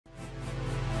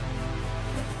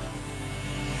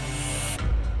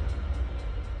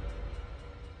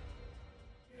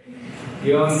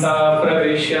योऽन्ता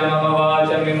प्रविश्य मम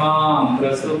वाचमिमां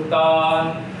प्रसुप्तान्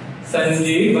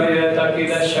सञ्जीवयत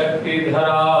किल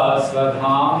शक्तिधरा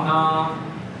स्वधाम्ना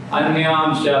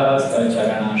अन्यांश्च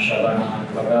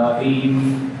हस्तचरणश्रवणात्वगादीन्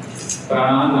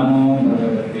प्राणान्नमो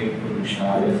भगवते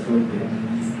पुरुषाय तुभ्यम्।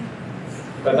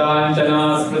 कथाञ्चन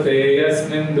स्मृते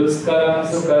यस्मिन् दुष्करं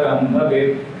सुकरं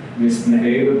भवेत्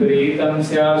विस्मृते विपरीतं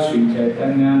स्यात्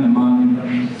श्रीचैतन्यं नमामि तम्।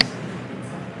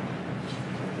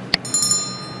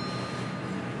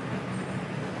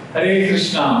 Hare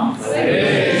Krishna.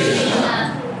 Hare Krishna.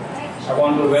 I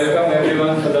want to welcome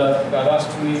everyone for the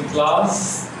Radhastami class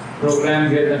program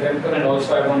here at the temple, and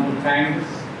also I want to thank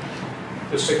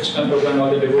the Sri Krishna program,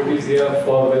 all the devotees here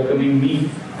for welcoming me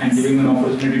and giving an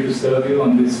opportunity to serve you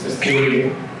on this festival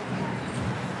day.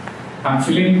 I'm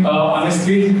feeling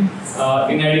honestly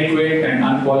inadequate and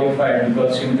unqualified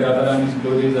because Srimati Radharani's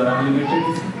glories are unlimited,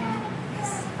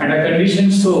 and a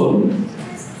conditioned soul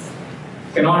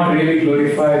cannot really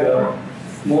glorify the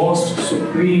most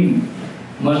supremely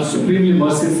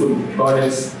merciful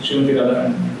Goddess Srimati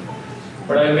Radharani.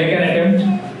 But I will make an attempt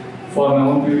for my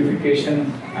own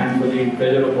purification and for the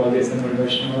pleasure of all the assembled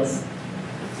Vaishnavas,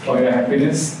 for your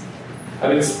happiness. I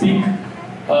will speak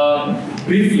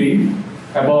briefly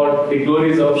about the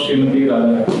glories of Srimati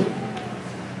Radharani.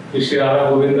 Shri Radha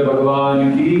Govinda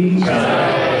Bhagavan ki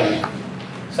Jai.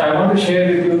 So I want to share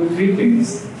with you three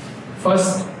things.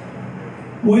 First,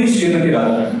 who is Srimati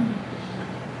Radharani?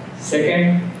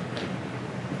 Second,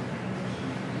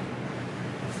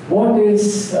 what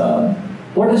does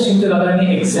Srimati Radharani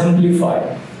exemplify?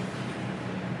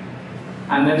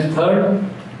 And then third,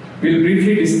 we'll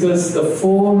briefly discuss the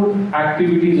 4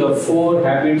 activities or 4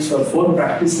 habits or 4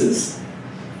 practices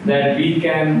that we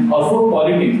can, or 4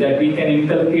 qualities that we can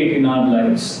inculcate in our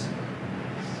lives.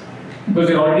 Because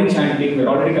we're already chanting, we're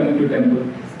already coming to temple.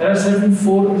 There are certain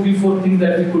 3-4 things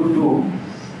that we could do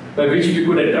by which we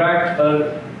could attract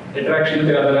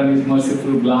Srimati Radharani's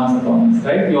merciful glance upon us.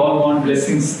 Right? We all want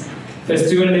blessings.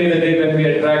 Festival day is the day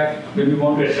when we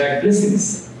want to attract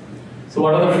blessings. So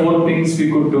what are the 4 things we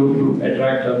could do to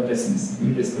attract our blessings?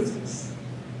 We'll discuss this.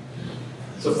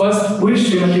 So first, who is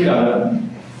Srimati Radharani?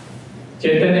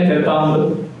 Chaitanya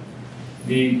Charitamrita,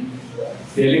 the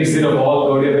elixir of all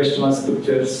Gaudiya Vaishnava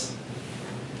scriptures,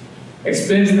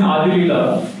 explains in Adi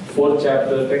Leela, 4th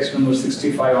chapter, text number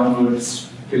 65 onwards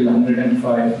till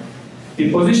 105,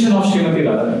 the position of Srimati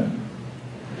Radharani.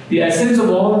 The essence of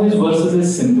all these verses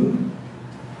is simple.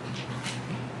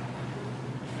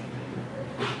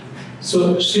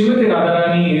 So Srimati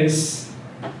Radharani is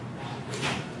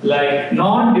like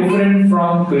not different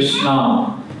from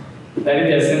Krishna. That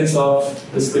is the essence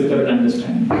of the scriptural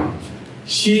understanding.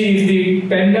 She is the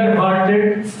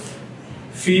tender-hearted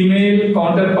female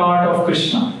counterpart of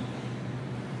Krishna.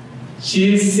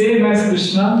 She is same as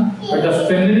Krishna, but the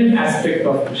feminine aspect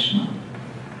of Krishna.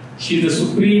 She is the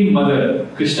supreme mother.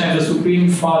 Krishna is the supreme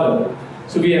father.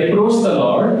 So we approach the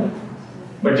Lord,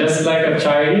 but just like a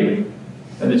child,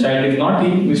 when the child is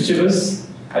naughty, mischievous,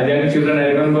 as young children, I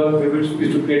remember we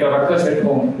used to create a ruckus at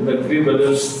home. There were 3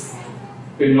 brothers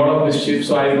doing a lot of mischief.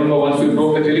 So I remember once we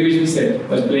broke the television set,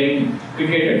 was playing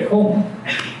cricket at home.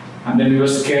 And then we were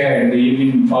scared. In the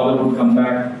evening, father would come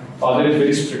back. Father is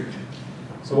very strict.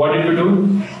 So what did we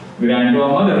do? We ran to our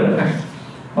mother.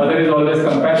 Mother is always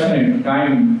compassionate,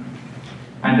 kind.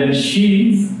 And then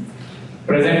she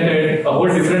presented a whole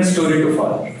different story to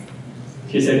father.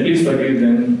 She said, please forgive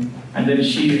them. And then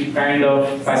she kind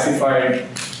of pacified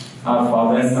our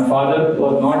father. And my father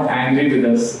was not angry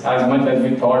with us as much as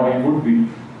we thought he would be,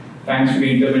 thanks to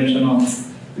the intervention of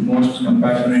the most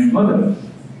compassionate mother.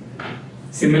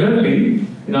 Similarly,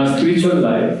 in our spiritual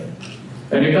life,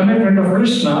 when we come in front of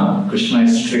Krishna, Krishna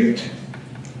is strict.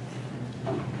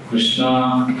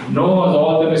 Krishna knows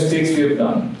all the mistakes we have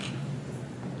done.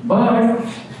 But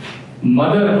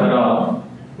Mother Hara,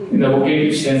 in the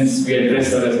vocative sense, we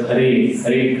address her as Hare,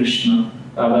 Hare Krishna,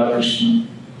 Radha Krishna.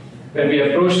 When we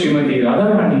approach Srimati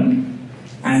Radharani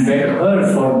and beg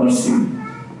her for mercy,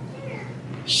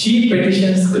 she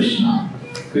petitions Krishna.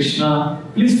 Krishna,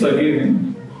 please forgive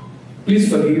him. Please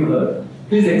forgive her.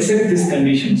 Please accept this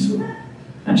condition, so.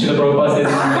 And Srila Prabhupada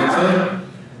says in the lecture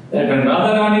that when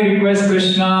Radharani requests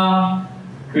Krishna,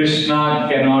 Krishna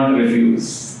cannot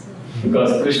refuse.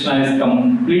 Because Krishna is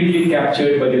completely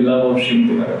captured by the love of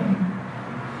Srimati Radharani.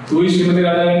 Who is Srimati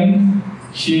Radharani?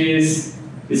 She is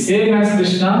the same as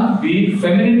Krishna, the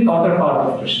feminine counterpart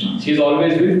of Krishna. She is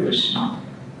always with Krishna.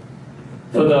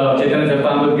 So the Chaitanya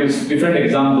Charitamrita gives different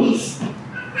examples.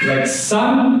 Like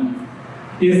sun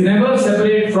is never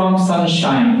separate from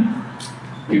sunshine.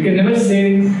 You can never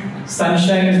say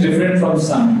sunshine is different from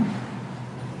sun.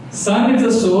 Sun is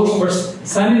the source, but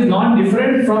sun is not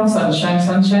different from sunshine.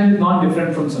 Sunshine is not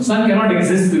different from sun. Sun cannot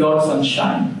exist without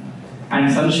sunshine.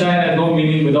 And sunshine has no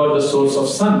meaning without the source of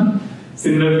sun.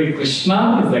 Similarly,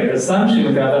 Krishna is like the sun.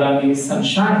 Srimati Radharani is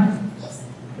sunshine.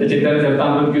 The Chaitanya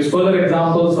Charitamrita gives further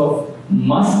examples of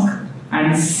musk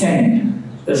and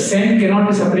scent. The scent cannot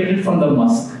be separated from the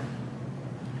musk.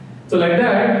 So like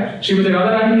that, Srimati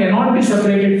Radharani cannot be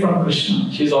separated from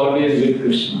Krishna. She is always with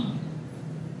Krishna.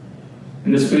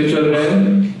 In the spiritual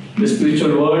realm, the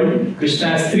spiritual world, Krishna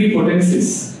has three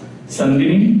potencies: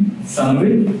 Sandhini,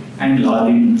 Samvit, and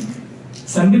Ladini.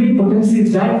 Sandhini potency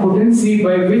is that potency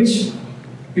by which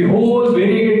the whole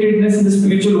variegatedness in the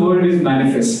spiritual world is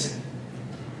manifest.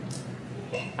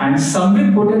 And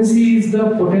Samvit potency is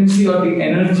the potency or the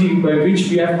energy by which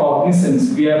we have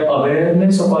cognizance, we have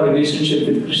awareness of our relationship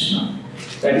with Krishna.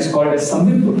 That is called as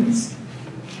Samvit potency.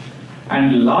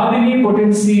 And Ladini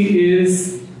potency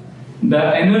is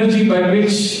the energy by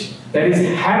which there is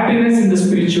happiness in the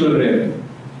spiritual realm.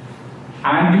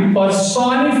 And the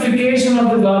personification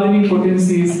of the Ladini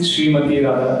potency is Srimati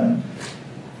Radharani.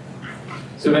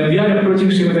 So when we are approaching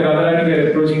Srimati Radharani, we are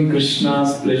approaching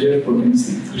Krishna's pleasure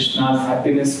potency, Krishna's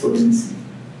happiness potency.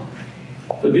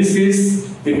 So this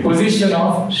is the position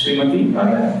of Srimati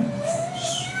Radharani.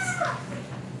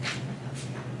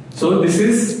 So this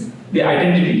is the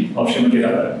identity of Srimati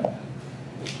Radharani.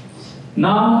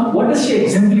 Now, what does she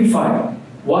exemplify?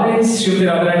 Why is Srimati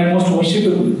Radharani most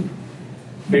worshipable?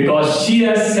 Because she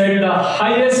has set the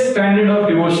highest standard of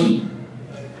devotion.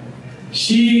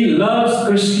 She loves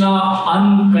Krishna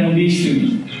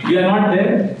unconditionally. We are not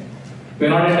there. We are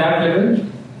not at that level.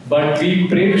 But we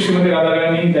pray to Srimati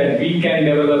Radharani that we can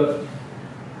develop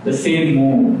the same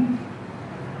move.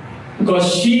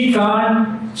 Because she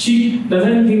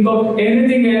doesn't think of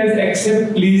anything else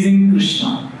except pleasing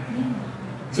Krishna.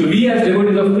 So we as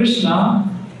devotees of Krishna,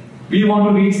 we want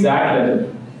to reach that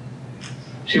level.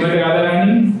 Srimati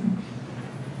Radharani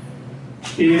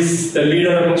is the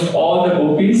leader amongst all the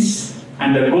gopis,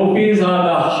 and the gopis are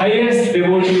the highest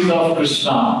devotees of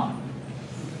Krishna.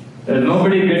 There is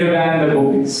nobody greater than the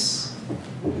gopis.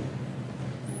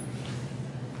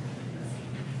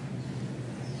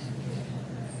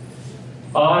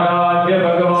 Aradhya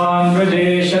Bhagavan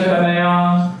Vrajesha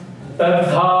Tanaya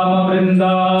Tadhama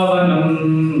Vrindavanam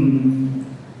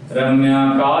Ramya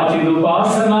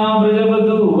Kachidupasana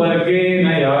Vrajavadu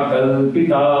Vargenaya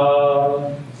Kalpita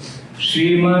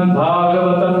Srimad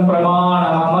Bhagavatam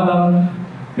Pramanamadam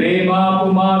Prema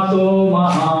Pumato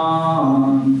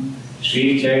Mahan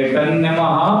Sri Chaitanya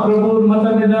Mahaprabhu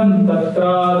Matamidam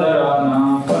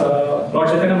Tatradharana Para. Lord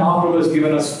Chaitanya Mahaprabhu has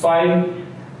given us 5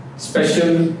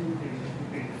 special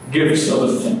gifts of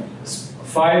the thing.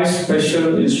 5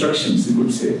 special instructions, you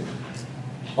could say,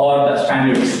 or the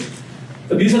standards.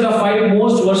 So these are the 5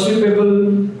 most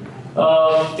worshipable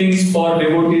things for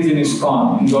devotees in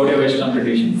ISKCON, in Gaudiya Vaishnava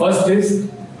tradition. First is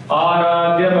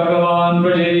Aradhya Bhagavan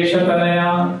Vrajesha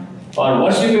Tanaya. Our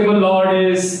worshipable Lord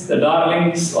is the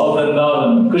darlings of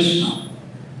Vrindavan, Krishna.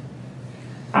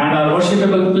 And our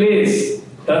worshipable place,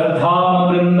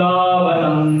 Tadhama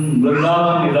Vrindavanam.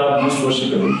 Vrindavan is our most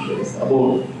worshipable place,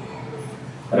 abode.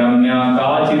 Ramya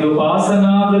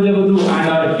Kachidupasana Vrajavadu, and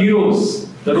our heroes,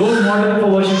 the role model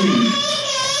for worshipping.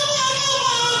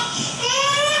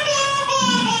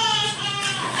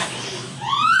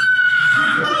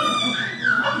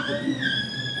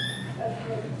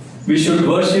 We should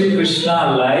worship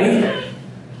Krishna like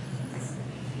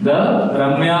the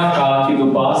Ramya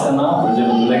Kachidupasana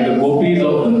Vrajavadu, like the gopis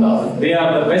of Vrindavan. They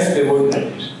are the best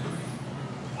devotees.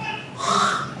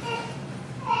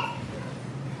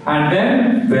 And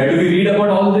then, where do we read about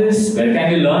all this? Where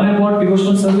can we learn about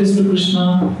devotional service to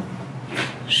Krishna?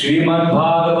 Srimad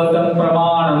Bhagavatam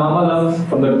Pramanam,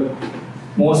 from the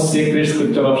most sacred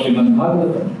scripture of Srimad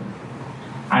Bhagavatam.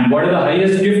 And what is the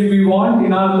highest gift we want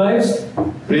in our lives?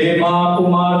 Prema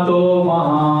Pumato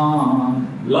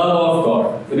Mahan. Love of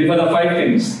God. So these are the 5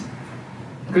 things.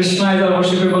 Krishna is our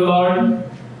worshipable Lord.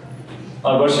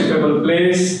 Our worshipable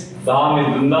place. Dham is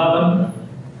Vrindavan.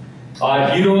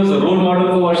 Our heroes, a role model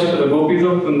for worship, the gopis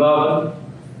of Vrindavan.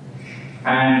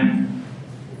 And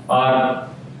our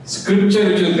scripture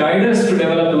which will guide us to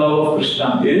develop the love of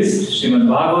Krishna is Srimad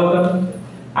Bhagavatam.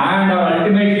 And our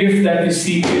ultimate gift that we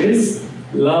seek is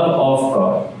love of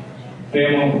God.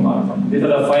 Prema Pumartham. These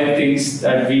are the 5 things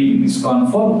that we in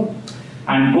ISKCON follow.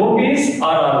 And gopis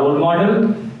are our role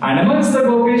model. And amongst the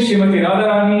gopis, Srimati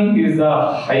Radharani is the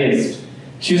highest.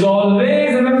 She is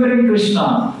always remembering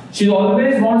Krishna. She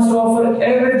always wants to offer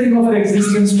everything of her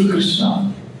existence to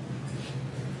Krishna.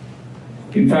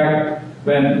 In fact,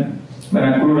 when when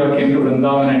Akrura came to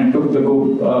Vrindavan and took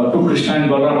Krishna and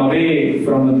Balaram away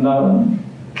from Vrindavan,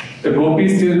 the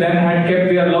gopis till then had kept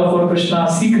their love for Krishna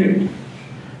secret.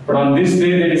 But on this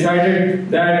day they decided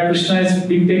that Krishna is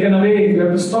being taken away. We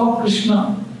have to stop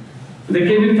Krishna. So they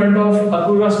came in front of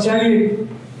Akrura's chariot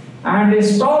and they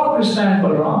stopped Krishna and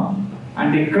Balaram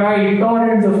and they cried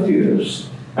torrents of tears.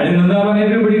 And in Vrindavan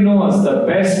everybody knows the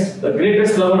best, the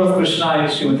greatest lover of Krishna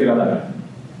is Srimati Radha.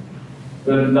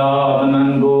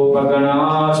 Vrindavanam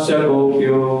gopaganascha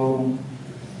gopyo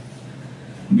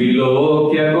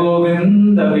vilokya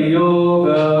govinda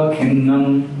viyoga khinnam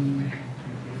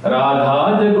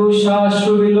Radha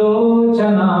jagushashru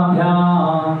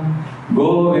vilochanabhyam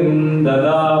Govinda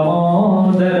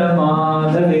damodara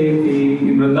madhaveti.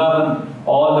 In Vrindavan,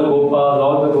 all the gopas,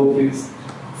 all the gopis,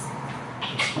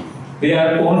 they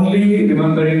are only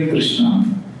remembering Krishna.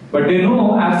 But they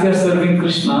know as they are serving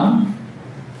Krishna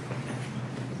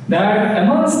that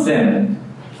amongst them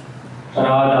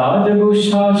Radha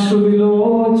jagushashru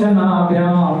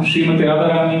vilochanabhyam Srimati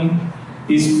Radharani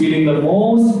is feeling the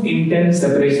most intense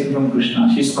separation from Krishna.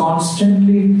 She is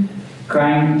constantly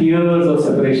crying tears of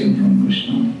separation from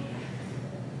Krishna.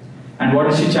 And what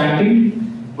is she chanting?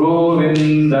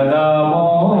 Govinda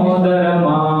damodara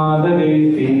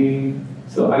madhaveti.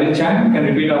 So I will chant, you can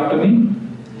repeat after me.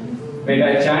 Wait,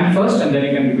 I chant first and then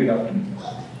you can repeat after me.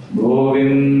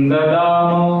 Govinda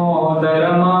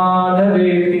damodara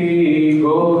madhaveti.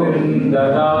 Govinda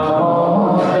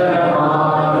damodara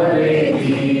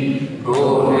madhaveti.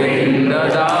 Govinda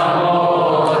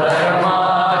damodara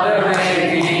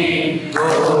madhaveti.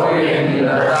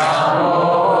 Govinda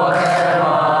damodara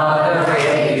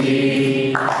madhaveti.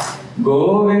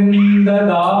 Govinda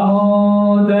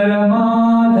damodara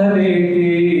madhaveti.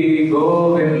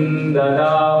 Govinda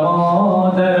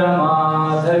damodara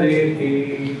madhaveti.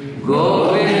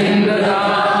 Govinda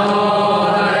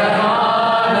damodara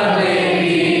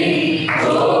madhaveti.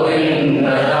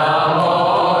 Govinda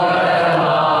damodara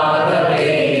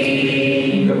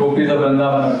madhaveti. The gopis of Vrindavan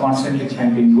are constantly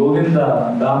chanting Govinda,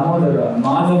 Damodara,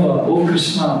 Madhava, O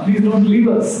Krishna, please don't leave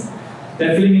us. They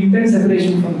are feeling intense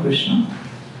separation from Krishna.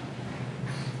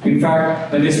 In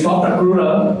fact, when they stopped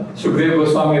Akrura, Shukadeva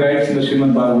Goswami writes in the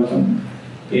Srimad Bhagavatam,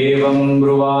 Evam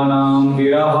Bruvanam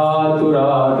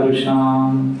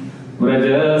Virahaturadrasham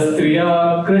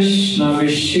Vraja Krishna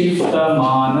Vishikta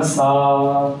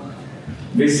Manasa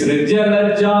Visrijya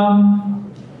Lajjam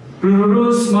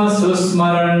Prurusma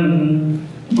Susmaran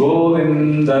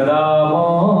Govinda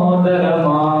Damodara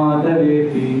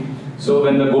Madhaveti. So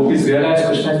when the gopis realized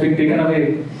Krishna has been taken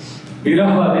away,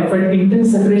 Viraha, they felt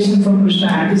intense separation from Krishna,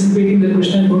 anticipating that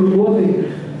Krishna is going to go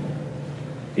away.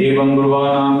 Evam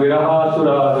Guruvanam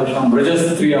Virahaturadrasham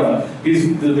Vrajastriya.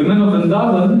 These the women of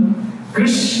Vrindavan,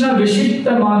 Krishna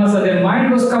Vishikta Manasa, their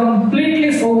mind was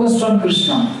completely focused on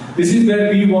Krishna. This is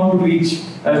where we want to reach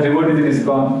as devotees in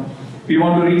ISKCON. We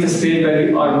want to reach a state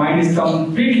where our mind is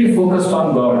completely focused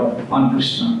on God, on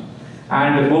Krishna.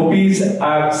 And the gopis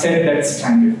have set that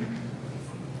standard.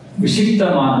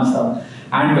 Vishikta Manasa.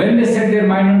 And when they set their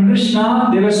mind on Krishna,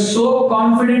 they were so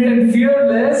confident and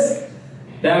fearless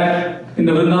that in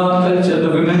the Vrindavan culture, the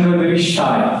women were very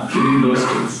shy during those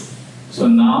days. So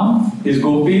now, these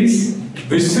gopis,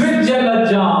 Visrijya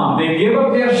Lajjam, they gave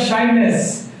up their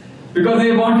shyness because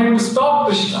they wanted to stop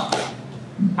Krishna.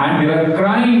 And they were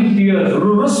crying tears,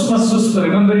 Rurusma Susma,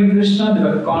 remembering Krishna, they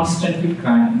were constantly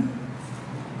crying.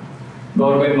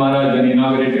 Gaurav Maharaj, when he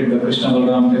inaugurated the Krishna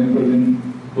Balaram temple in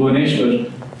Bhubaneswar,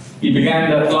 he began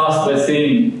the class by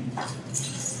saying,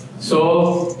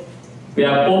 so we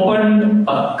have opened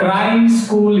a crying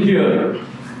school here.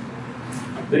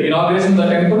 The inauguration of the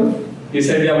temple, he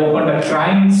said we have opened a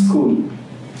crying school.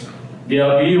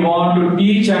 We want to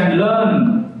teach and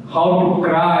learn how to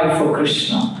cry for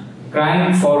Krishna,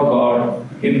 crying for God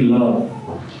in love.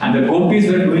 And the gopis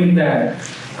were doing that,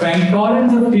 crying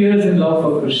torrents of tears in love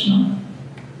for Krishna.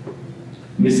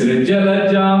 Visrijya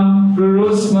Lajjam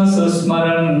Prurusma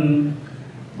Susmaran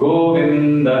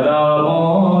Govinda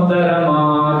Damodara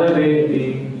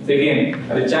Madhaveti. Again,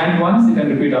 I will chant once, you can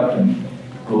repeat after me.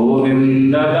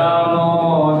 Govinda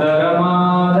Damodara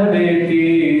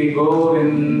Madhaveti.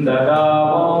 Govinda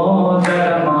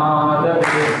Damodara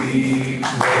Madhaveti.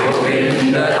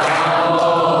 Govinda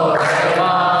Damodara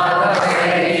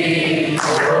Madhaveti.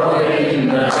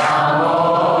 Govinda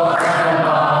Damodara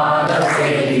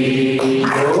Madhaveti.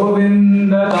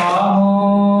 Govinda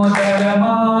Damodara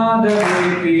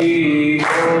Madhaveti.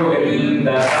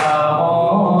 Govinda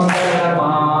Damodara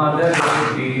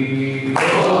Madhaveti.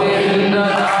 Govinda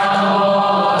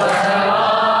Damodara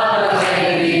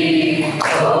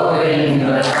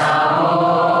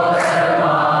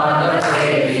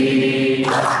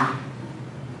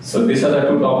these are the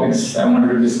two topics I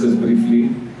wanted to discuss briefly.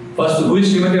 First, who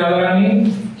is Srimati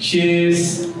Radharani? She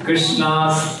is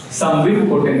Krishna's samvit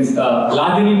potency,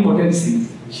 Ladini potency.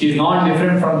 She is not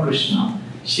different from Krishna.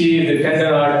 She is the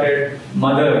tender-hearted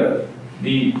mother,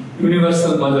 the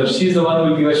universal mother. She is the one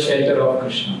who will give us shelter of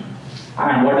Krishna.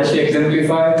 And what does she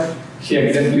exemplify? She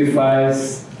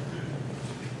exemplifies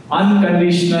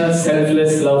unconditional,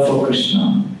 selfless love for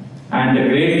Krishna and the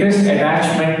greatest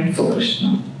attachment for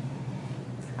Krishna.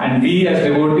 And we as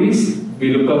devotees,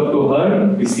 we look up to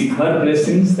her, we seek her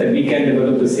blessings that we can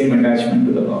develop the same attachment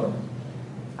to the Lord.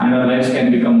 And our lives can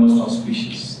become most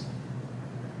auspicious.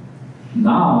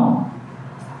 Now,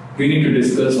 we need to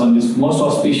discuss on this most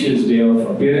auspicious day of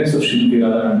appearance of Srimati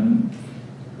Radharani,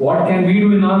 what can we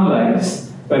do in our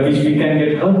lives by which we can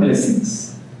get her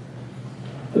blessings.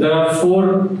 So there are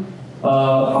four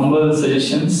humble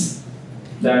suggestions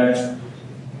that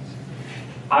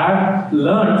I have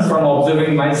learned from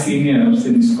observing my seniors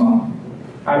in ISKCON.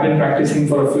 I have been practicing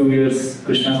for a few years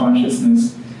Krishna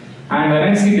consciousness. And when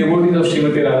I see devotees of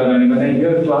Srimati Radharani, when I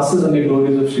hear classes on the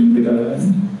glories of Srimati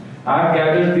Radharani, I have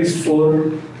gathered these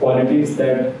four qualities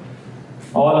that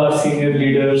all our senior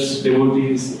leaders,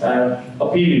 devotees have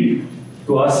appealed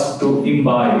to us to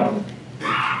imbibe.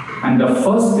 And the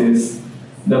first is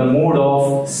the mood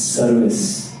of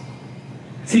service.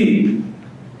 See,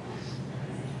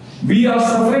 we are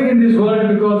suffering in this world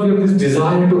because we have this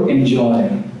desire to enjoy.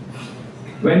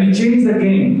 When we change the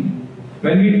game,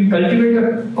 when we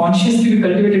consciously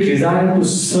cultivate a desire to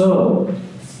serve,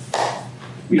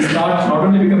 we start not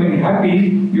only becoming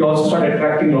happy, we also start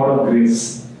attracting a lot of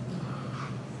grace.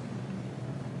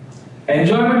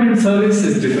 Enjoyment and service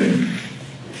is different.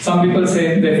 Some people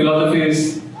say their philosophy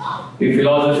is the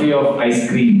philosophy of ice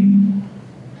cream.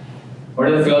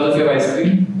 What is the philosophy of ice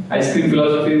cream? Ice cream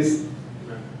philosophy is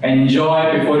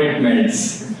enjoy before it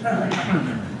melts.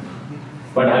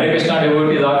 But Hare Krishna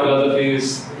devotees, our philosophy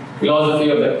is philosophy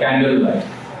of the candle light.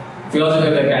 Philosophy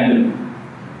of the candle.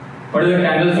 What is the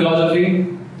candle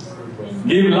philosophy?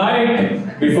 Give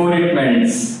light before it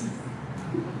melts.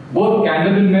 Both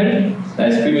candle will melt, the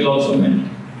ice cream will also melt.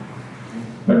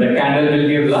 But the candle will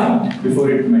give light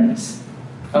before it melts.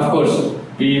 Of course,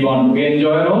 we want to be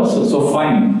enjoyer also, so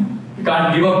fine. You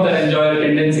can't give up that enjoyer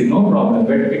tendency, no problem.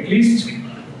 But at least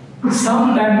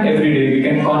sometime every day we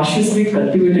can consciously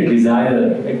cultivate a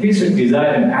desire, at least a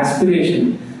desire, an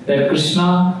aspiration that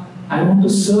Krishna, I want to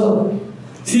serve.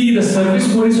 See, the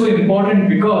service mode is so important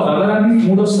because Radharani's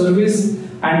mood of service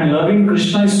and loving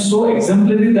Krishna is so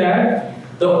exemplary that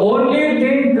the only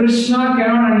thing Krishna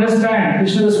cannot understand,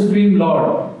 Krishna is the Supreme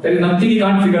Lord. There is nothing he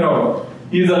can't figure out.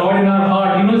 He is the Lord in our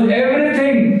heart. He knows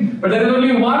everything. But there is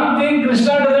only one thing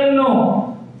Krishna doesn't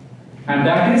know. And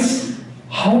that is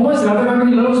how much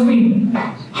Radharani loves me.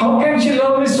 How can she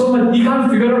love me so much? He can't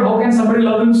figure out how can somebody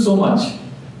love him so much.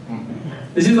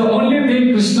 This is the only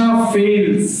thing Krishna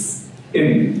fails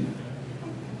in.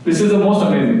 This is the most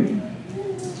amazing.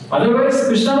 Otherwise,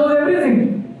 Krishna knows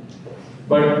everything.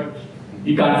 But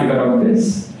he can't figure out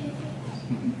this.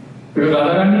 Because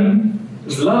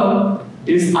Radharani's love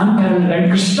is unparalleled.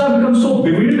 And Krishna becomes so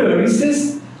bewildered. He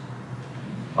says,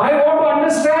 I want to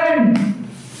understand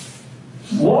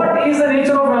what is the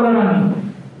nature of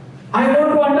Radharani. I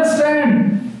want to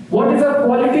understand what is the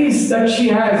qualities that she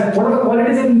has. What are the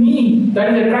qualities in me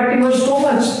that is attracting her so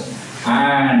much.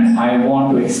 And I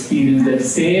want to experience that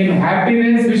same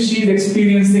happiness which she is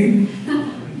experiencing.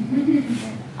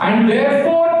 And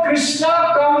therefore, Krishna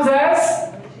comes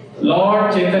as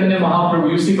Lord Chaitanya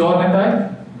Mahaprabhu. You see Gaur Nitai?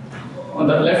 On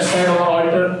the left side of our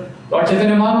altar, Lord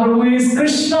Chaitanya Mahaprabhu is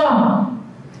Krishna,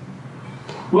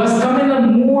 who has come in the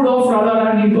mood of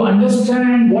Radharani to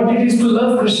understand what it is to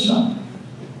love Krishna.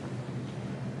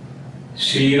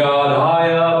 Shri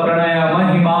Radhaya Pranaya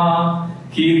Mahima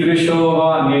Kidrisho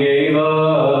Vanyeva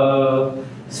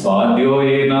Swadyo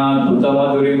Yena Duta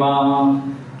Madhurima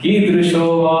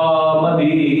Kidrisho Va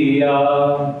Madiya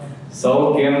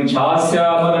Saukyam Chasya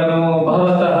Marano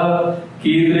Bhavataha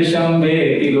Kidrisham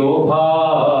Veti Lobha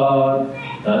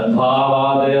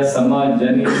Tadbhavadaya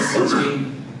Samajani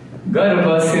Sachi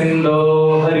Garbha Sindho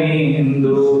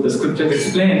Harindu. The scriptures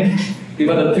explain these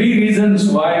are the three reasons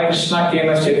why Krishna came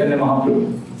as Chaitanya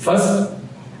Mahaprabhu. First,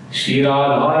 Shri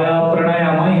Radhaya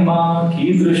Pranaya Mahima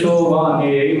Kidrisho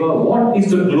Vanyeva. What is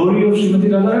the glory of Srimati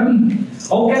Radharani?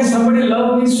 How can somebody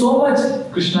love me so much?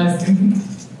 Krishna is thinking.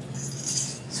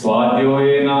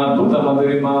 Swadyoyena Duta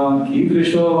Madhurima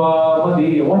Kidrisho Va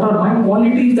Madiya. What are my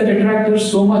qualities that attract her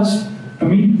so much to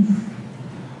me?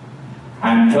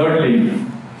 And thirdly,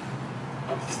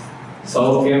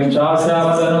 Saukyam Chasya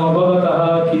Madano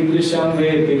Bhavataha Kidrisham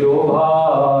Veti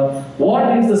Lobha.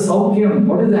 What is the saukyam,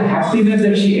 what is the happiness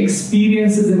that she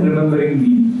experiences in remembering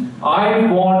me.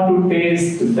 I want to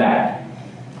taste that.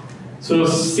 So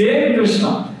same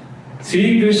Krishna,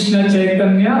 Sri Krishna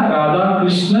Chaitanya, Radha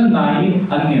Krishna Nai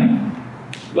Anya.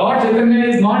 Lord Chaitanya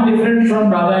is not different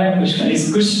from Radha and Krishna.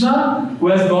 It's Krishna who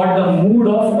has got the mood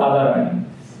of Radharani.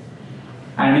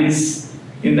 And is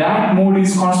in that mood,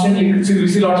 he's constantly, you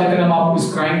see Lord Chaitanya Mahaprabhu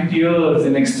is crying tears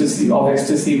in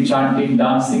ecstasy, chanting,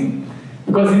 dancing.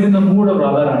 Because he's in the mood of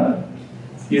Radharani.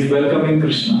 He is welcoming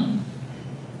Krishna.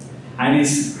 And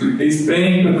he's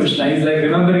praying to Krishna. He's like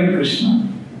remembering Krishna.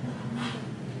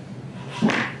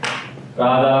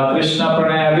 Radha Krishna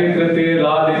Pranaya Vikriti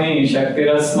Ladini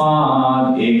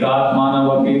Shaktirasmat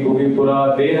Ekatmanavapi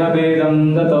Bhuvipura Deha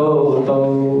Vedam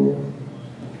Gato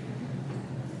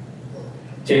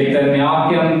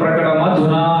Chaitanyakyam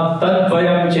Prakadamadhuna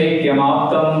Tatvayam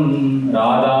Chaikyamaptam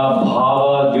Radha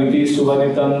Bhava Dyuti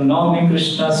Suvaditam Naumi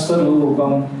Krishna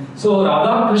Swarupam. So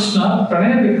Radha Krishna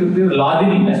Pranaya Vikriti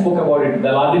Ladini, I spoke about it, the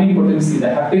Ladini potency, the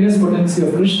happiness potency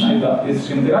of Krishna is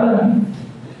Srimati Radharani.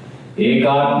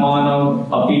 Ekatmanav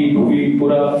api bhuvi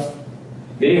pura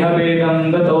deha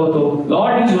vedam gatoto.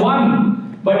 Lord is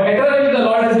one, but eternally the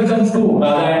Lord has become two,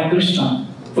 Radha and Krishna.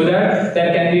 For that,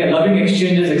 there can be a loving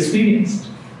exchanges experienced.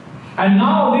 And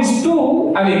now these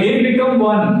two have again become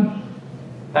one.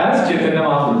 As Chaitanya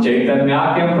Mahaprabhu,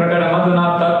 Chaitanyakyam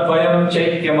Prakadamadhuna Tatvayam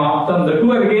Chaikyamaptam, the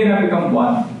two again have become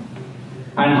one.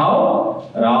 And how?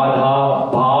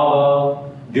 Radha,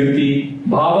 Bhava, Dyuti.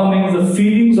 Bhava means the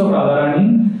feelings of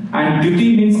Radharani. And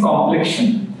Dyuti means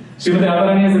complexion. Srimati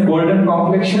Radharani has a golden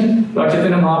complexion. Lord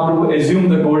Chaitanya Mahaprabhu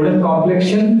assumed the golden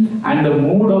complexion and the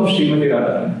mood of Srimati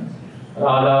Radharani.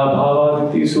 Radha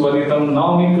Bhava Dyuti Suvaditam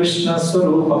Naumi Krishna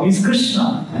Swarupam. He's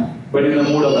Krishna, but in the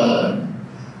mood of Radharani.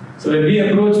 So when we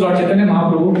approach Lord Chaitanya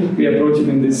Mahaprabhu, we approach him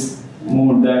in this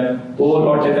mood that, oh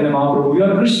Lord Chaitanya Mahaprabhu, you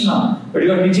are Krishna, but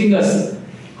you are teaching us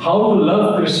how to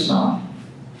love Krishna.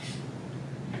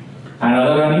 And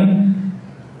Radharani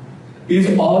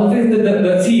is always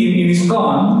the see in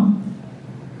ISKCON,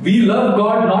 we love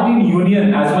God not in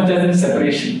union as much as in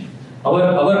separation.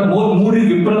 Our mood is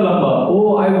Vipralamba.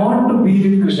 Oh, I want to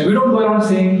be with Krishna. We don't go around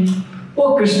saying,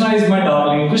 oh, Krishna is my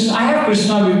darling. Krishna, I have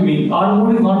Krishna with me. Our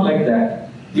mood is not like that.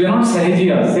 We are not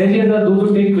Sahajiyas. Sahajiyas are those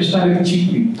who take Krishna very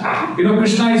cheaply. You know,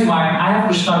 Krishna is mine. I have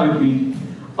Krishna with me.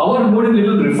 Our mood is a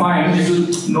little refined, little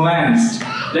nuanced.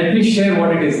 Let me share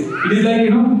what it is. It is like, you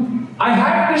know, I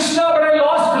had Krishna, but I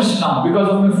lost Krishna because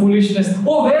of my foolishness.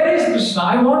 Oh, where is Krishna?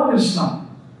 I want Krishna.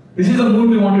 This is the mood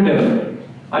we want to develop.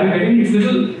 Are you getting it?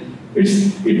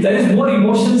 There is more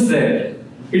emotions there.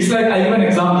 It's like, I'll give an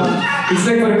example. It's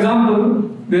like, for example,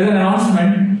 there's an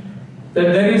announcement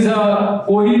that there is a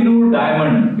Kohinoor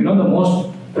diamond, you know, the most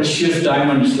precious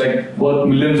diamond, it's like worth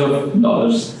millions of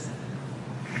dollars.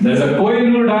 There's a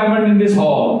Kohinoor diamond in this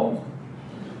hall.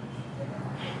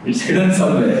 It's hidden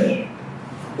somewhere.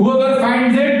 Whoever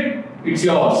finds it, it's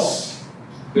yours.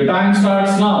 Your time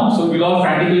starts now, so we'll all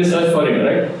frantically search for it,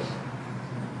 right?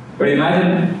 But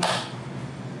imagine,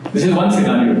 this is one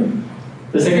scenario.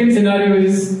 The second scenario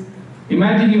is,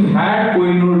 imagine you had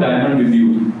Kohinoor diamond with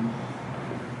you.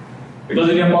 It was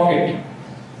in your pocket.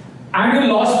 And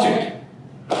you lost it.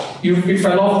 It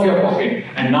fell off your pocket.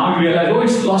 And now you realize, oh,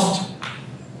 it's lost.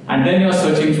 And then you are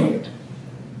searching for it.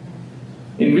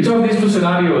 In which of these two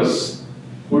scenarios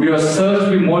would your search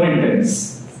be more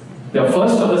intense? The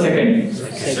first or the second?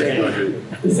 Second.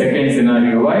 The second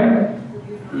scenario. Why?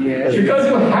 Yes. Because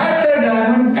you had that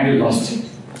diamond and you lost it.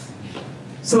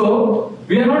 So,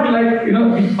 we are not like, you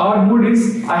know, our mood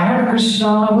is, I had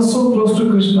Krishna, I was so close to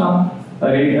Krishna.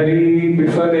 Hari Hari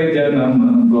Bifare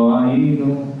Janam Goainu.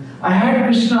 I had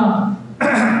Krishna,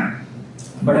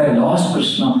 but I lost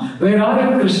Krishna. Where are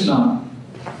you, Krishna?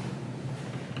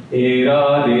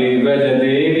 Era Devaja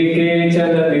Devike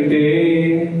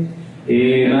Chaladite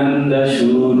Enanda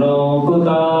Shuno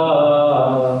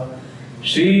Kuta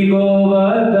Shri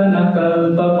Govardhana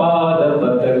Kalpa Pada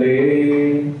Patale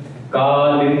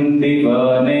Kalindi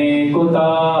Vane Kuta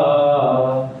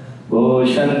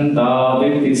Goshanta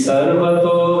Viti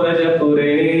Sarvato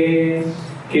Vrajapure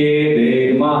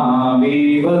Kede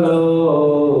Mahavivalo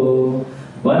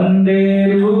Vande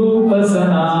Rupa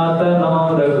Sanatana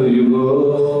Raghuyugo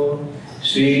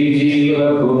Shri Jiva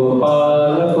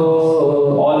Gopalako.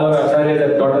 All our acharyas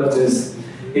have taught us this.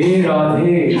 Hey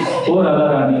Radhe, oh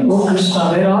Radharani, oh Krishna,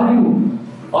 where are you?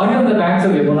 Are you on the banks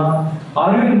of Yamuna?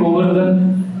 Are you in Govardhan?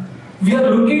 We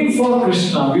are looking for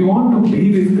Krishna. We want to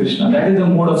be with Krishna. That is the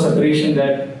mode of separation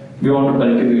that we want to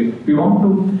cultivate. We want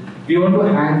to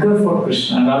hanker for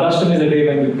Krishna. And Radhashtami is a day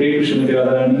when we pray to Srimati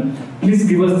Radharani. Please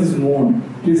give us this mood.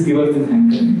 Please give us this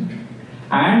hankering.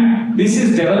 And this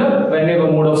is developed when we have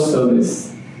a mood of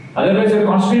service. Otherwise, we are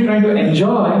constantly trying to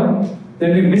enjoy,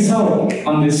 then we miss out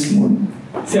on this mood.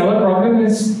 See, our problem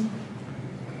is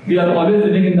we are always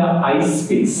living in the I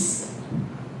space.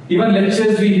 Even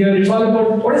lectures we hear, it's all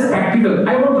about what is practical.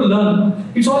 I want to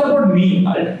learn. It's all about me.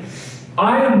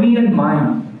 I, me and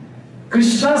mine.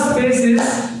 Krishna space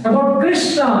is about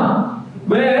Krishna,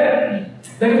 where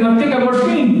there is nothing about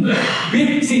me.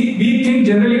 We think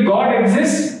generally God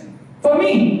exists for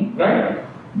me, right?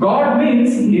 God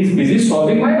means He is busy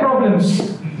solving my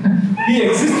problems. He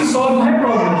exists to solve my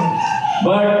problems.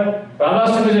 But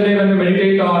Radha is a day when we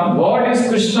meditate on what is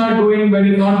Krishna doing when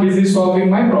He is not busy solving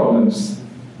my problems.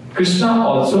 Krishna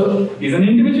also is an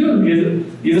individual.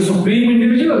 He is a supreme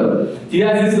individual. He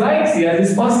has his likes, he has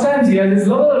his pastimes, he has his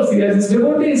lovers, he has his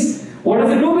devotees. What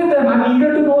does He do with them? I'm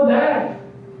eager to know that.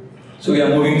 So we are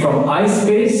moving from I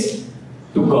space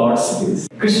to God space.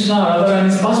 Krishna, Radha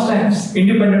and his pastimes,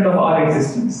 independent of our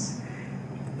existence.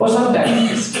 For some time,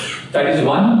 that is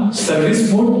one,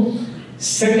 service mode.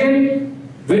 Second,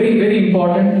 very, very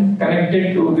important,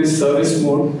 connected to this service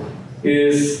mode,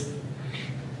 is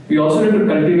we also need to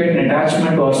cultivate an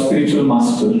attachment to our spiritual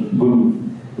master, Guru.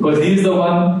 Because he is the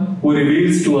one who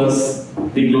reveals to us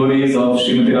the glories of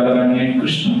Srimati Radharani and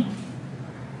Krishna.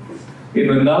 In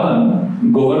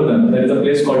Vrindavan, Govardhan, there is a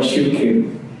place called Shiv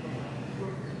Cave.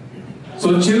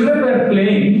 So children were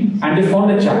playing and they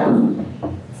found a jackal.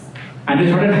 And they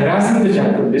started harassing the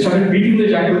jackal. They started beating the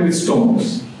jackal with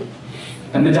stones.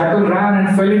 And the jackal ran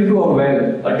and fell into a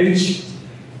well, a ditch.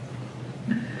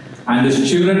 And these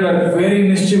children were very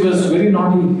mischievous, very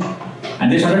naughty.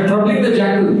 And they started troubling the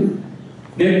jackal.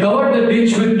 They covered the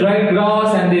ditch with dry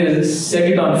grass and they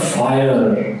set it on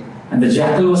fire. And the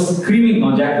jackal was screaming.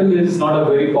 Now, jackal is not a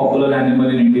very popular animal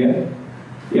in India.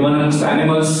 Even amongst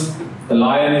animals, the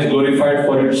lion is glorified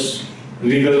for its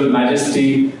regal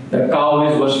majesty. The cow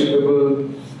is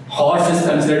worshipable. Horse is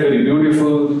considered very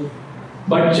beautiful.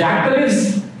 But jackal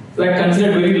is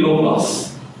considered very low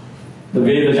class. The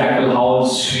way the jackal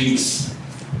howls, shrieks,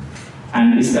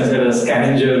 and is considered a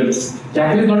scavenger.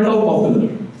 Jackal is not at all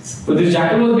popular. So this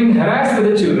jackal was being harassed by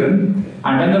the children,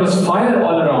 and when there was fire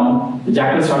all around, the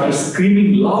jackal started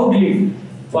screaming loudly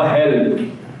for help.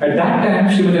 At that time,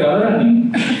 Srimati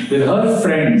Radharani, with her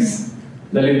friends,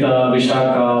 Lalita,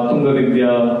 Vishaka,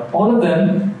 Tungavidya, all of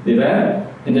them, they were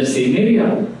in the same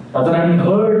area. Radharani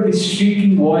heard the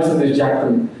shrieking voice of this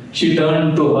jackal. She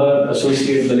turned to her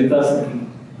associate Lalita Sakhi.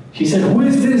 She said, "Who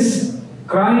is this?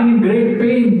 Crying in great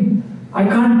pain. I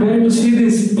can't bear to see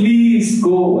this. Please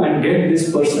go and get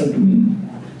this person to me."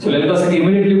 So Lalita Sakhi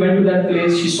immediately went to that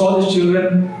place. She saw the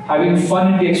children having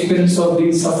fun at the expense of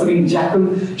the suffering jackal.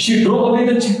 She drove away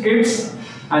the kids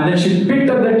and then she picked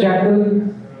up that jackal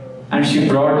and she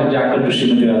brought the jackal to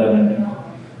Srimati Radharani.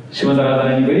 Srimati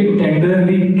Radharani very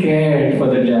tenderly cared for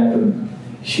the jackal.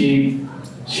 She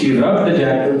rubbed the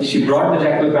jackal. She brought the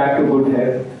jackal back to good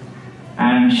health.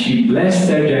 And she blessed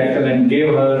that jackal and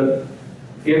gave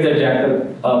the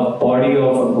jackal a body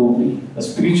of a gopi, a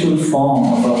spiritual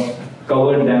form of a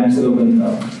covered damsel of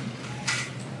Vrindavan.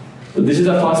 So this is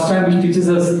a pastime which teaches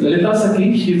us Lalita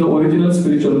Sakhi. She is the original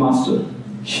spiritual master.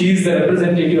 She is the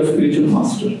representative of spiritual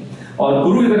master. Or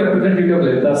Guru is the representative of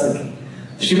Lalita Sakhi.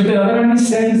 Srimati Radharani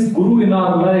sends Guru in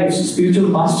our lives, spiritual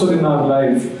master in our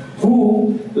life,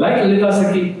 who, like Lalita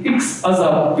Sakhi, picks us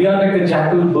up. We are like the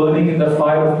jackal burning in the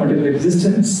fire of material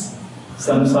existence.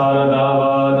 Samsara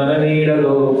dava naranida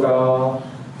loka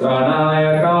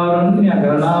pranaya karunya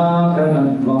gana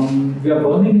ganatvam. We are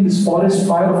burning in this forest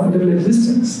fire of material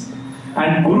existence.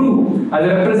 And Guru, as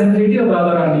a representative of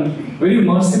Radharani, very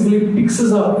mercifully picks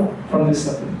us up from this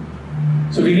suffering.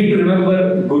 So we need to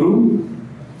remember Guru,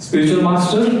 spiritual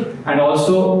master, and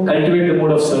also cultivate the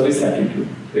mode of service attitude.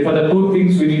 These are the two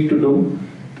things we need to do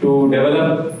to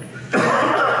develop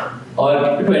or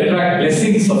to attract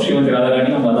blessings of Srimati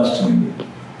Radharani on Radhashtami.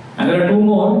 And there are two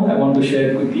more I want to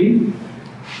share quickly.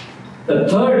 The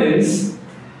third is,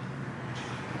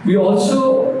 we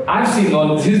also, I've seen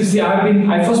all this.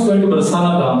 I first went to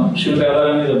Prasanna Dham, Srimati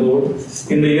Radharani's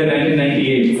abode, in the year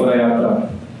 1998 for a yatra.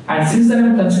 And since then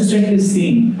I'm consistently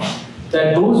seeing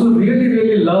that those who really,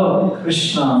 really love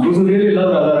Krishna, those who really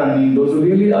love Radharani, those who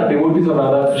really are devotees of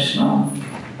Radha Krishna,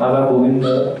 Radha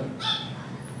Govinda,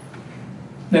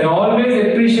 they're always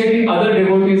appreciating other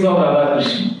devotees of Radha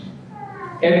Krishna.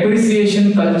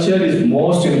 Appreciation culture is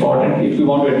most important if we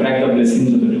want to attract the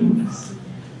blessings of the devotees.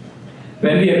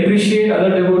 When we appreciate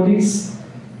other devotees,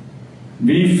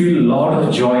 we feel a lot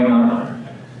of joy in our heart.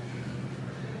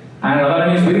 And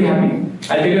Radharani is very happy.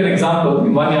 I'll tell you an example.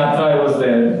 In one yatra I was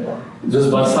there. It was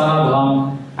Barsana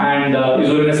Dham, and His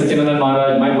Holiness Satyananda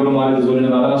Maharaj, my Guru Maharaj,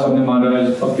 Maharaj, Radha Swami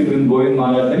Maharaj, Bhakti Govind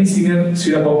Maharaj, many senior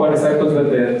Srila Prabhupada disciples were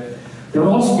there. They were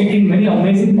all speaking many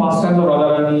amazing pastimes of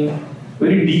Radharani,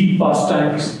 very deep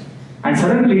pastimes. And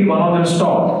suddenly one of them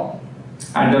stopped.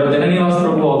 And there was Jananivas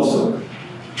Prabhu also.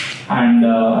 And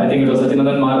I think it was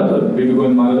Sachinandan Maharaj or Bibi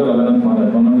Govind Maharaj or Radhanand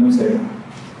Maharaj, one of them said,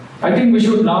 I think we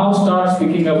should now start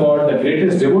speaking about the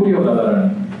greatest devotee of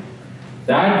Radharani.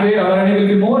 That way Radharani will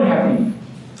be more happy.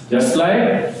 Just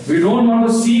like we don't want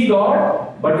to see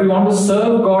God, but we want to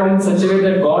serve God in such a way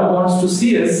that God wants to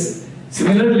see us.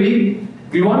 Similarly,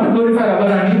 we want to glorify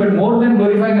Radharani, but more than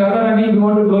glorifying Radharani, we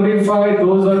want to glorify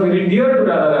those who are very dear to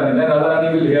Radharani. Then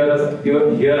Radharani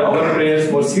will hear our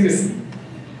prayers more seriously.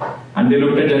 And they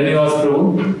looked at Jananivas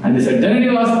Prabhu and they said,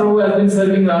 Jananivas Prabhu has been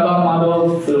serving Radha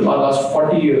Madhav for the last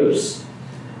 40 years.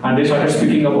 And they started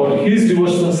speaking about his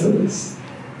devotional service.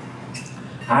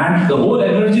 And the whole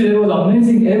energy there was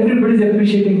amazing. Everybody is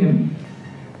appreciating him.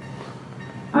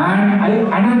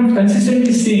 And I'm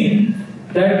consistently seeing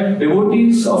that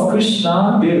devotees of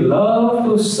Krishna, they love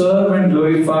to serve and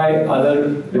glorify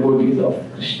other devotees of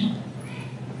Krishna.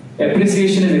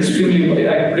 Appreciation is extremely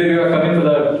important. Today we are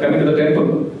coming to the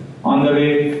temple. On the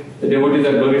way, the devotees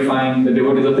are glorifying the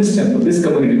devotees of this temple, this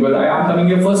community. Because I am coming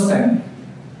here first time.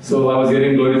 So I was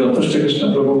hearing glories of Tushta Krishna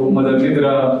Prabhu, Mother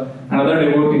Nidra, and other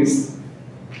devotees.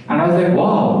 And I was like,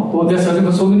 wow, oh, they're serving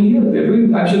for so many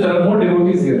years. I'm sure there are more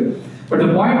devotees here. But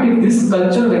the point is, this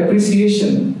culture of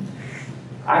appreciation,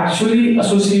 actually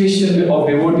association of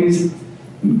devotees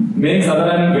makes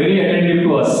Radharani very attentive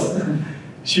to us.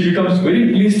 She becomes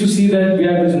very pleased to see that we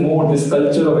have this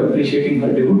culture of appreciating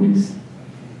her devotees.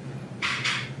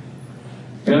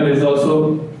 There is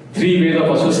also 3 ways of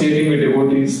associating with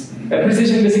devotees.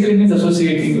 Appreciation basically means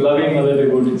associating, loving other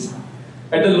devotees.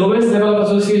 At the lowest level of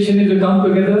association is we come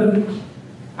together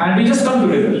and we just come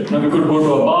together. We could go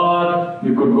to a bar, we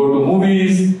could go to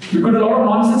movies, we could do a lot of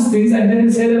nonsense things and then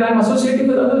say that I am associating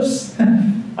with others. I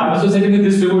am associating with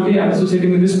this devotee, I am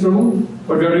associating with this Prabhu,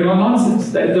 but we are doing all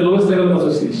nonsense. That is the lowest level of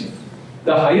association.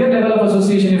 The higher level of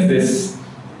association is this,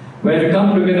 where we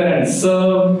come together and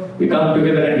serve, we come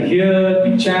together and hear,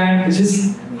 we chant. This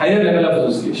is higher level of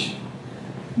association.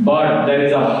 But there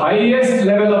is a highest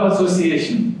level of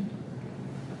association,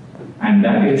 and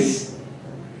that is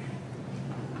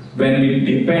when we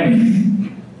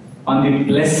depend on the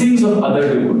blessings of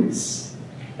other devotees.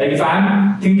 Like if I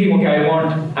am thinking, okay, I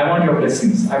want your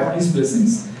blessings, I want his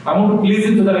blessings, I want to please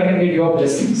him so that I can get your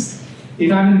blessings.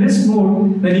 If I am in this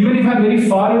mood, then even if I am very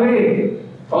far away,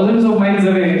 thousands of miles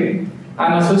away, I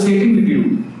am associating with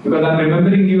you because I am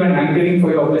remembering you and hankering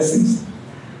for your blessings.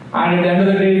 And at the end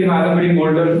of the day, as I am getting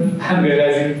older, I am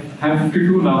realizing I am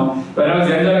 52 now. When I was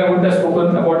younger, I would have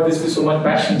spoken about this with so much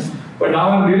passion. But now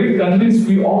I am really convinced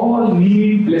we all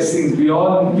need blessings. We are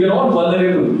all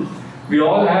vulnerable. We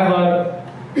all have our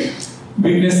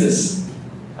weaknesses.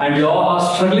 And we all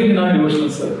are struggling in our devotional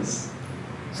service.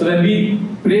 So then we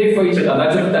pray for each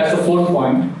other. That's the 4th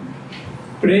point.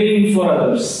 Praying for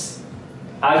others.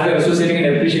 As we are associating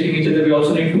and appreciating each other, we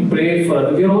also need to pray for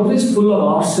others. We are always full of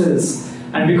ourselves.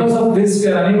 And because of this, we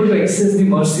are unable to access the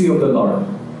mercy of the Lord.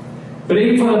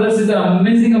 Praying for others is an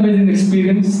amazing, amazing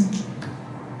experience.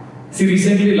 See,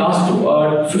 recently, last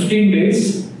 15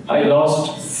 days, I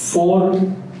saw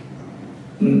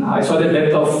the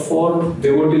death of 4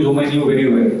 devotees whom I knew very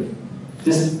well.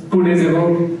 Just 2 days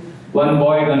ago, one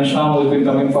boy, Ghanshyam, who has been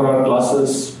coming for our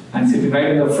classes and sitting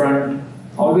right in the front,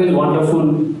 always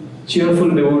wonderful, cheerful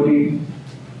devotee.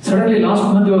 Suddenly, last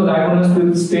month, he was diagnosed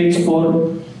with stage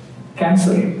 4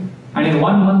 cancer. And in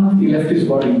 1 month, he left his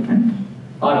body. And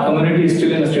our community is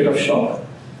still in a state of shock.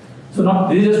 So now,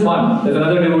 this is just one. There's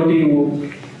another devotee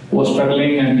who was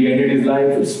struggling and he ended his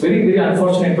life. It's very, very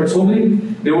unfortunate. But so many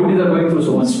devotees are going through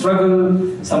so much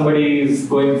struggle. Somebody is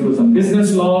going through some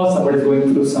business loss. Somebody is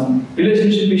going through some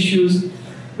relationship issues.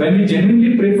 When we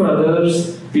genuinely pray for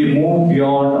others, we move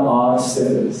beyond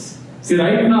ourselves. See,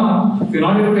 right now, we're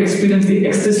not able to experience the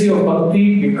ecstasy of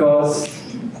bhakti because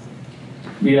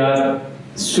we are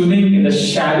swimming in the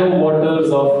shallow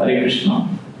waters of Hare Krishna.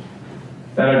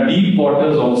 There are deep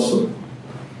waters also.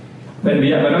 When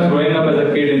I was growing up as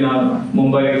a kid in our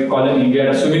Mumbai colony, we had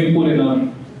a swimming pool in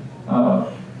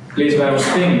a place where I was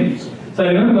staying. So I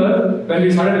remember when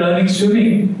we started learning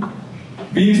swimming,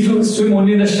 we used to swim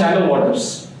only in the shallow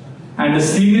waters. And the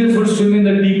seniors would swim in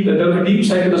the deep, there was a deep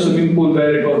side of the swimming pool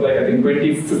where it was like I think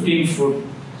 15 foot.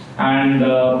 And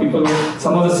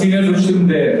some of the seniors would swim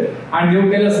there. And they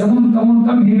would tell us,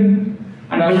 come here.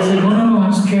 And I would say, no,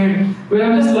 I'm scared. Well,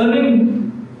 I'm just learning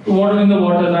to water in the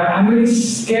water. I'm very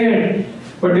scared.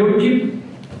 But they would keep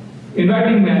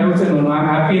inviting me. And I would say, no, I'm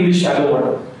happy in this shallow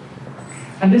water.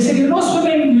 And they said, you know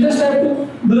swimming, you just have to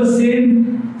do the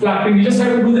same flapping, you just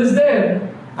have to do this there,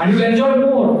 and you'll enjoy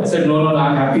more. I said, no,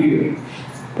 I'm happy here.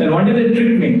 Then one day they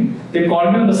tricked me. They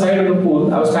called me on the side of the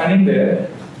pool. I was standing there,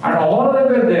 and all of them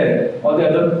were there. All the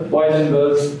other boys and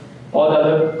girls, all the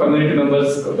other community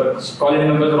members, the college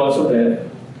members were also there.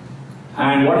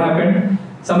 And what happened?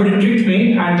 Somebody tricked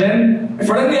me, and then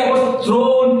suddenly I was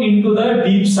thrown into the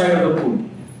deep side of the pool.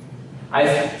 I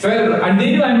fell, and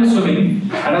they knew I was swimming.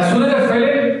 And as soon as I fell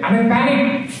in, and I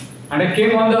panicked, and I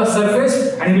came on the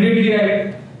surface, and immediately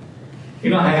I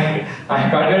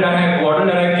paddled and I waddled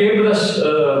and I came to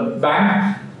the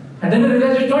bank, and then I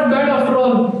realized it's not bad after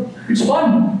all. It's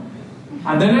fun.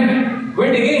 And then I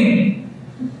went again.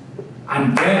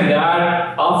 And then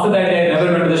after that I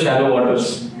never went to the shallow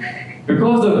waters.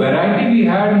 Because the variety we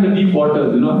had in the deep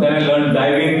waters, then I learned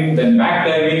diving, then back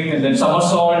diving, and then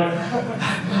somersault.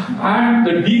 And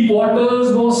the deep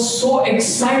waters was so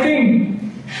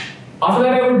exciting. After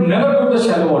that I would never go to the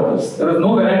shallow waters. There was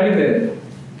no variety there.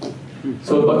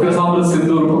 So Bhakti Rasamrita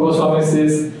Sindhu Rupa Goswami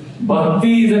says,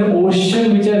 Bhakti is an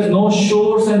ocean which has no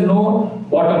shores and no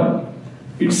bottom.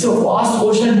 It's a vast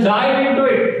ocean, dive into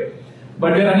it.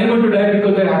 But we are unable to dive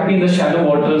because we are happy in the shallow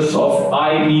waters of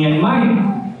I, me and mine.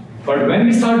 But when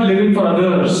we start living for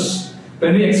others,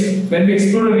 when we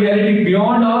explore a reality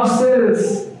beyond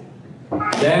ourselves,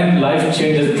 then life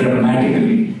changes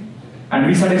dramatically. And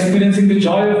we start experiencing the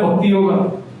joy of Bhakti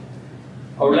Yoga.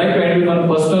 I would like to end with one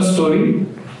personal story.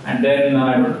 And then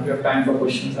I don't think we have time for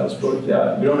questions. I was told, we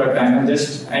don't have time. I'll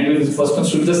just end with this first one.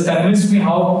 So it just convinced me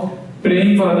how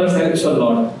praying for others helps a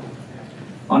lot.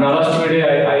 On Radha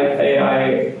Day,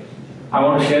 I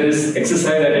want to share this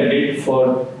exercise that I did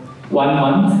for 1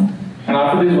 month. And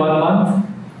after this 1 month,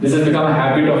 this has become a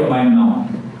habit of mine now.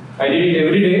 I did it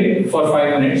every day for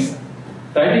 5 minutes.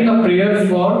 Writing a prayer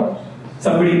for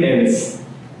somebody else.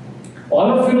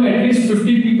 All of you know at least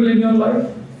 50 people in your life.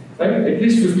 Right? At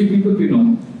least 50 people you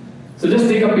know. So just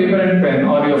take a paper and pen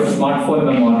or your smartphone in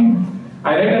the morning.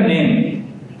 I write a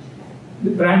name,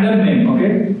 random name,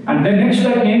 okay? And then next to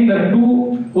that name, there are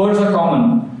 2 words are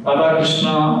common. Radha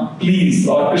Krishna, please,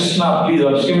 or Krishna, please,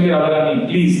 or Srimati Radharani,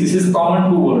 please. This is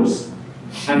common 2 words.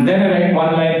 And then I write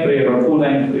 1-line prayer or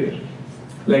 2-line prayer.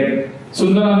 Like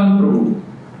Sundaranand Prabhu,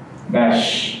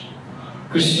 dash.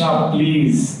 Krishna,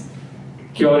 please,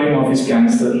 cure him of his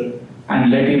cancer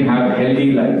and let him have a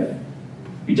healthy life.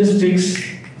 It just takes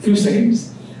few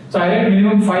seconds. So I write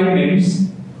minimum 5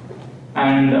 names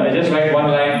and I just write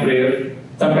 1-line prayer.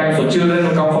 Sometimes for children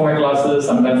who come for my classes,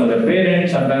 sometimes for their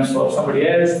parents, sometimes for somebody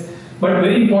else. But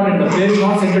very important, the prayer is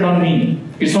not centered on me.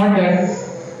 It's not that,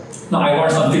 no, I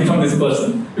want something from this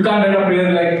person. You can't write a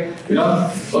prayer like,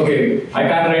 okay, I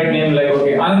can't write name like,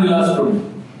 okay, Anand Vilas Prabhu.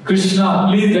 Krishna,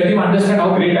 please let him understand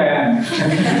how great I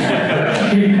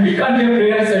am. We can't be a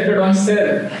prayer centered on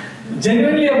self.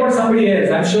 Genuinely about somebody else.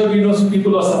 I'm sure we know some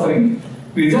people who are suffering.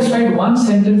 We just write 1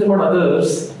 sentence about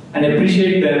others and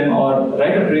appreciate them or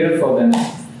write a prayer for them.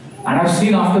 And I've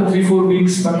seen after 3-4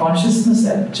 weeks, my consciousness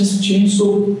had just changed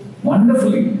so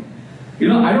wonderfully. I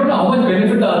don't know how much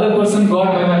benefit the other person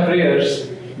got by my prayers,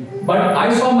 but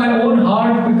I saw my own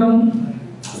heart become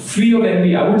free of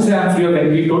envy. I wouldn't say I'm free of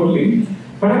envy totally,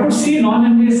 but I could see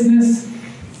non-enviousness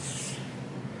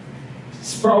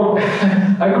sprout.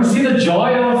 I could see the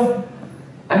joy of,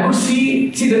 I could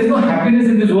see there is no happiness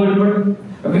in this world,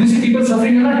 but when you see people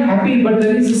suffering, you're not happy, but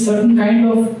there is a certain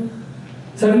kind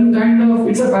of,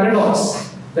 it's a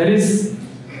paradox. There is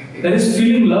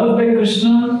feeling love by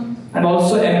Krishna and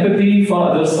also empathy for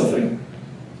others suffering.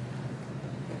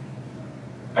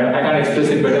 I can't express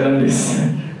it better than this.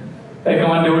 Like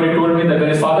one devotee told me that when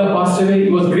his father passed away, he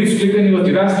was grief-stricken, he was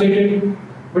devastated,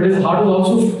 but his heart was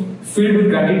also filled with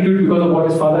gratitude because of what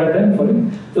his father had done for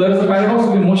him. So there was a paradox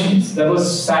of emotions. There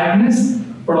was sadness,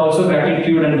 but also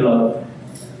gratitude and love.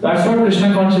 That's what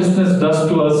Krishna consciousness does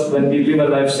to us when we live a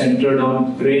life centered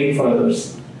on praying for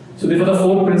others. So these are the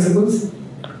 4 principles.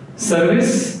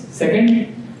 Service,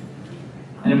 second.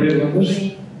 Anybody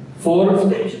remembers?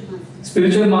 4,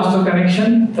 spiritual master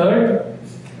connection. 3rd,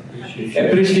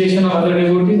 appreciation of other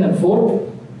devotees. And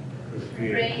 4th,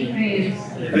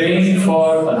 praying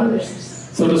for others.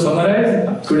 So to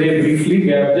summarize, today briefly, we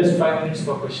have just 5 minutes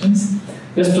for questions.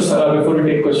 Just to before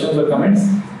we take questions or comments.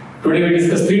 Today we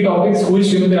discuss 3 topics. Who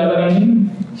is Srimati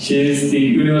Radharani? She is the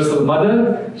universal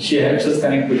mother. She helps us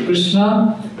connect with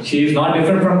Krishna. She is not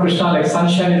different from Krishna, like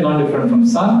sunshine is not different from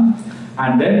sun.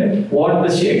 And then, what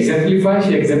does she exemplify?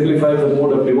 She exemplifies the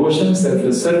mode of devotion,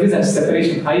 selfless service, and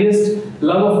separation. Highest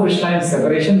love of Krishna and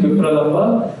separation,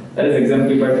 Vipralamba, that is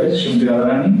exemplified by Srimati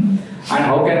Radharani. And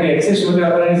how can we access Srimati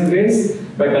Radharani's grace?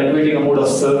 By cultivating a mode of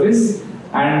service.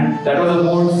 And that was a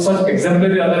mode, such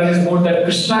exemplary Radharani's mode that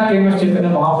Krishna came as Chaitanya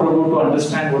Mahaprabhu to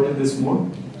understand what is this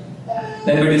mode.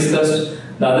 Then we discussed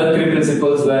the other three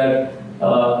principles were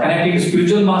connecting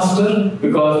spiritual master,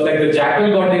 because like the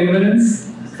jackal got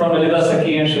deliverance from Lalita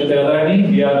Sakhi and Srimati Radharani,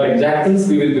 we are like jackals,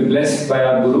 we will be blessed by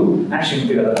our Guru and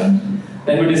Srimati Radharani.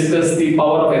 Then we discussed the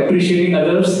power of appreciating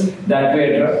others, that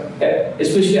way,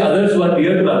 especially others who are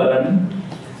dear to Radharani,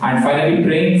 and finally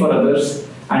praying for others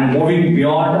and moving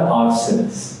beyond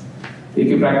ourselves. If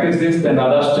you practice this, then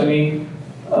Radhashtami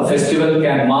festival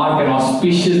can mark an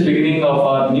auspicious beginning of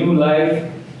our new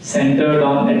life centered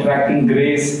on attracting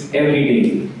grace every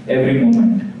day, every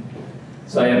moment.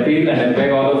 So I appeal and I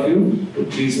beg all of you to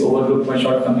please overlook my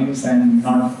shortcomings and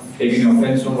not take any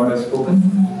offense from what I've spoken.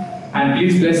 And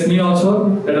please bless me also.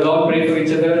 Let us all pray for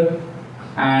each other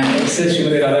and access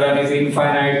Srimati Radharani's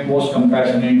infinite, most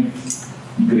compassionate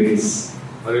grace.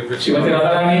 Srimati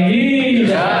Radharani ki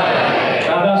jai,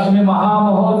 Radhashtami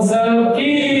Maha Mahotsav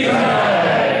ki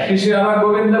jai, Shri Radha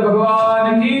Govinda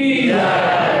Bhagwan ki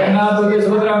jai, Gannath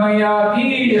Subhadra Maiya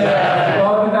ki jai,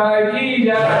 Gaur Nitai ki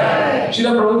jai,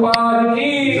 Srila Prabhupada ki